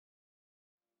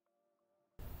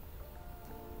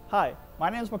Hi, my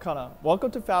name is Makana.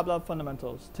 Welcome to FabLab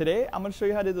Fundamentals. Today, I'm going to show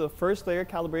you how to do the first layer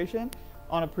calibration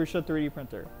on a Prusa 3D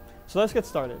printer. So let's get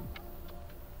started.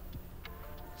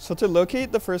 So to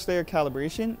locate the first layer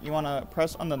calibration, you want to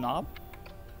press on the knob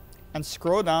and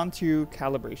scroll down to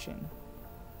calibration.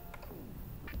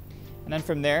 And then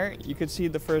from there, you could see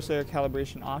the first layer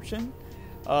calibration option.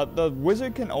 The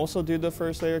wizard can also do the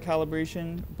first layer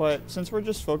calibration, but since we're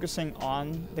just focusing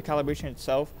on the calibration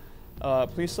itself,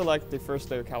 please select the first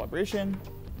layer calibration,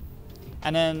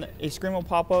 and then a screen will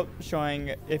pop up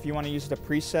showing if you want to use the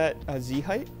preset Z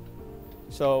height.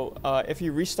 So if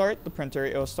you restart the printer,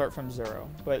 it will start from 0,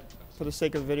 but for the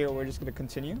sake of the video, we're just going to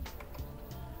continue.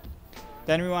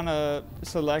 Then we want to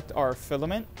select our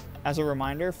filament. As a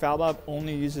reminder, FabLab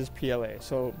only uses PLA,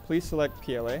 so please select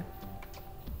PLA.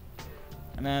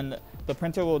 And then the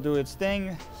printer will do its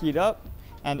thing, heat up,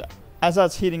 and as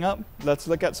that's heating up, let's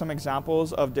look at some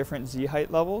examples of different Z height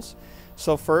levels.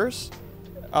 So first,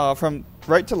 from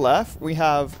right to left, we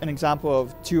have an example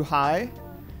of too high,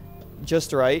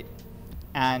 just right,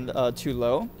 and too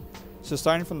low. So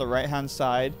starting from the right-hand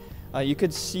side, you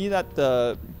could see that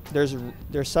there's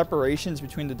separations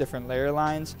between the different layer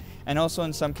lines, and also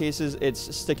in some cases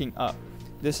it's sticking up.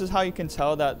 This is how you can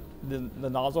tell that the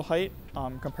nozzle height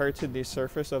compared to the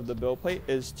surface of the build plate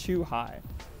is too high.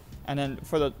 And then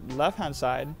for the left-hand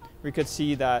side, we could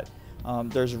see that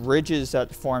there's ridges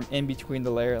that form in between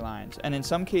the layer lines. And in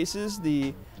some cases,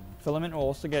 the filament will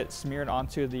also get smeared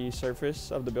onto the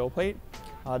surface of the build plate.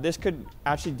 This could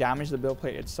actually damage the build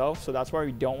plate itself, so that's why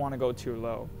we don't want to go too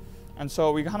low. And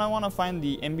so we kind of want to find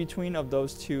the in-between of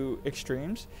those two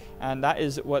extremes, and that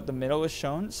is what the middle is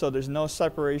shown. So there's no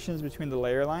separations between the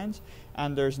layer lines,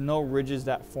 and there's no ridges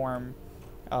that form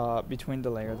between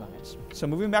the layer lines. So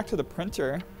moving back to the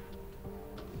printer,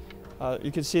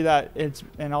 you can see that it's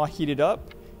all heated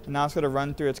up, and now it's going to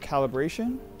run through its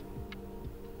calibration.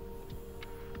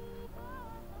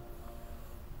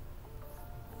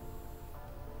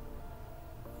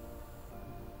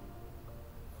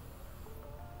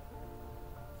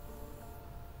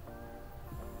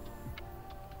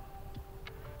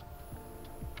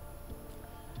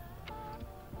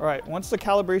 All right, once the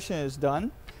calibration is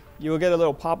done, you will get a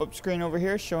little pop-up screen over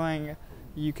here showing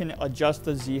you can adjust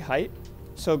the Z height.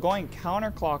 So going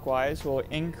counterclockwise will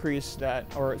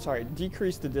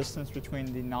decrease the distance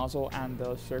between the nozzle and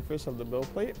the surface of the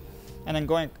build plate. And then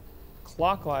going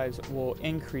clockwise will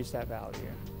increase that value.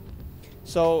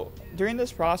 So during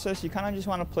this process, you kind of just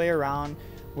want to play around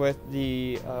with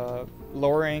the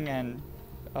lowering and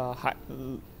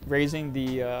raising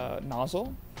the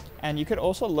nozzle. And you could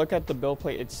also look at the build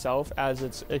plate itself as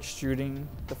it's extruding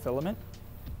the filament.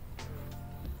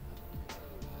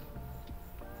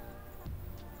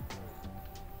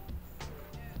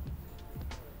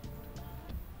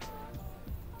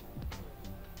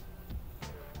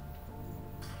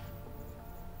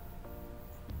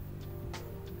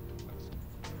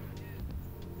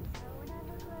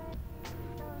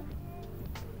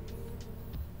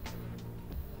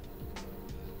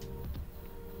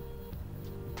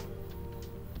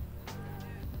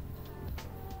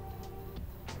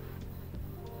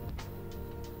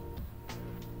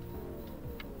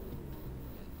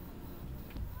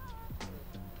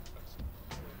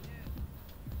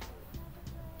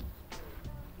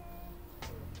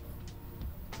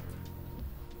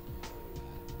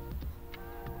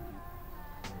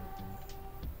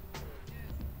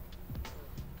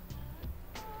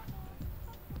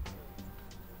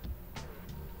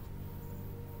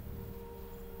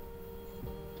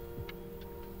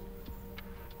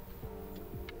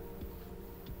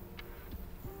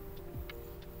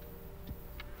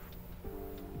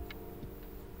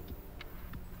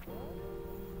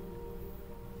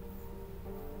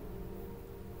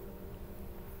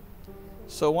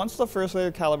 So once the first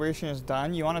layer calibration is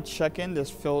done, you want to check in this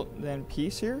filled-in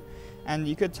piece here, and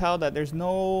you could tell that there's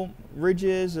no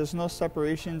ridges, there's no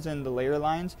separations in the layer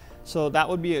lines, so that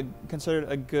would be considered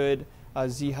a good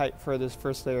Z height for this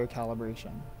first layer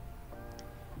calibration.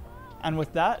 And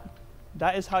with that,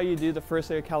 that is how you do the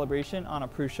first layer calibration on a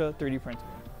Prusa 3D printer.